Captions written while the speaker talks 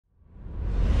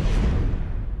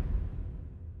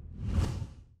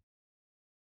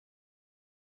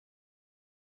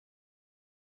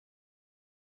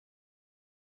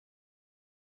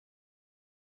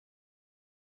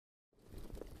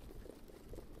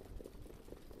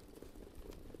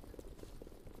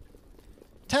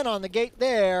10 on the gate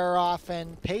there, off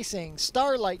and pacing.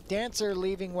 Starlight Dancer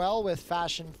leaving well with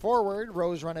Fashion Forward.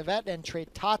 Rose Runavette and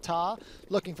Tata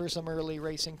looking for some early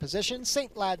racing position.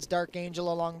 St. Lad's Dark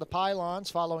Angel along the pylons.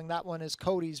 Following that one is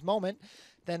Cody's Moment.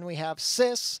 Then we have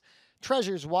Sis,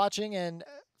 Treasures Watching, and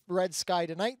Red Sky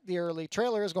Tonight. The early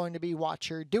trailer is going to be Watch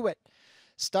Her Do It.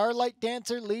 Starlight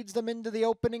Dancer leads them into the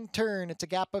opening turn. It's a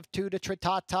gap of 2 to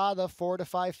Tata, the 4 to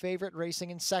 5 favorite, racing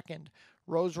in second.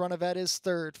 Rose Runavette is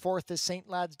third. Fourth is St.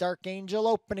 Lad's Dark Angel,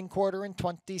 opening quarter in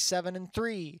 27 and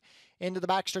 3. Into the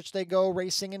backstretch they go,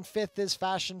 racing in fifth is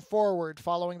Fashion Forward.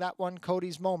 Following that one,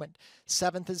 Cody's Moment.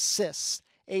 Seventh is Sis.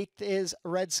 Eighth is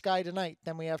Red Sky Tonight.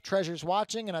 Then we have Treasures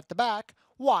Watching, and at the back,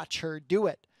 Watch Her Do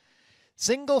It.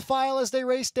 Single file as they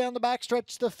race down the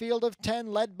backstretch, the field of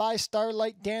 10, led by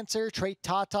Starlight Dancer.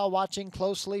 Tata watching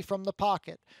closely from the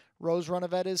pocket. Rose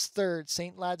Runavette is third.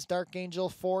 St. Lad's Dark Angel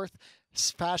fourth.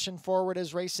 Fashion Forward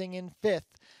is racing in fifth.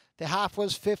 The half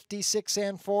was 56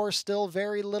 and 4. Still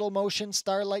very little motion.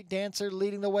 Starlight Dancer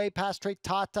leading the way past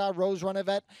Tata, Rose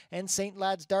Runavette, and St.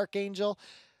 Lad's Dark Angel.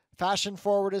 Fashion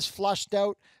Forward is flushed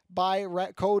out by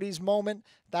Cody's Moment.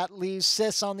 That leaves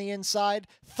Sis on the inside.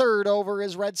 Third over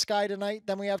is Red Sky Tonight.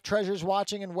 Then we have Treasures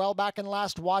Watching, and well back in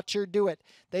last, Watch Her Do It.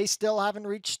 They still haven't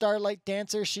reached Starlight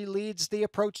Dancer. She leads the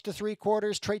approach to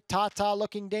 3/4. Tata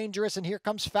looking dangerous, and here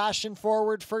comes Fashion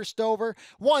Forward first over.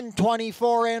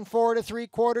 124 and 4 to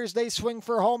 3/4. They swing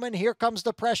for home, and here comes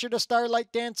the pressure to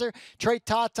Starlight Dancer.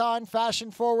 Tata and Fashion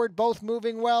Forward both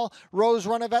moving well. Rose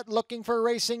Runavette looking for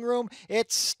racing room.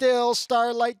 It's still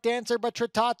Starlight Dancer, but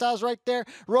Tata's right there.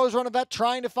 Rose Runavette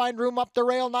trying to find room up the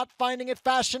rail, not finding it.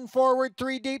 Fashion Forward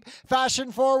 3 deep.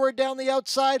 Fashion Forward down the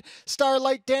outside.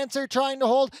 Starlight Dancer trying to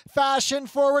hold Fashion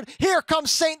Forward. Here comes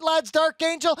St. Lad's Dark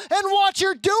Angel, and Watch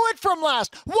Her Do It from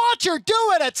last. Watch Her Do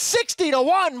It at 60 to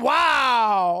 1.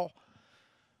 Wow.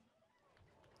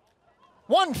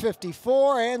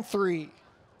 154 and 3.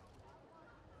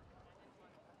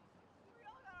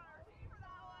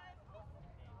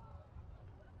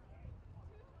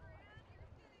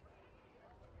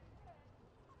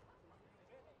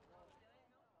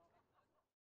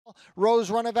 Rose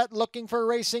Runavette looking for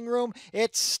racing room.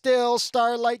 It's still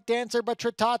Starlight Dancer, but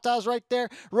Tata's right there.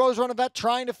 Rose Runavette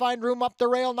trying to find room up the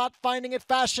rail, not finding it.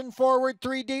 Fashion Forward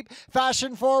 3 deep.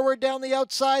 Fashion Forward down the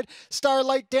outside.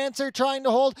 Starlight Dancer trying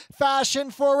to hold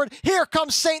Fashion Forward. Here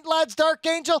comes St. Lad's Dark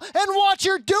Angel, and Watch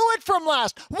Her Do It from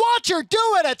last. Watch Her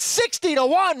Do It at 60 to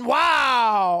 1.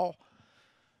 Wow.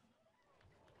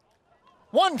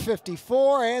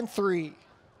 154 and 3.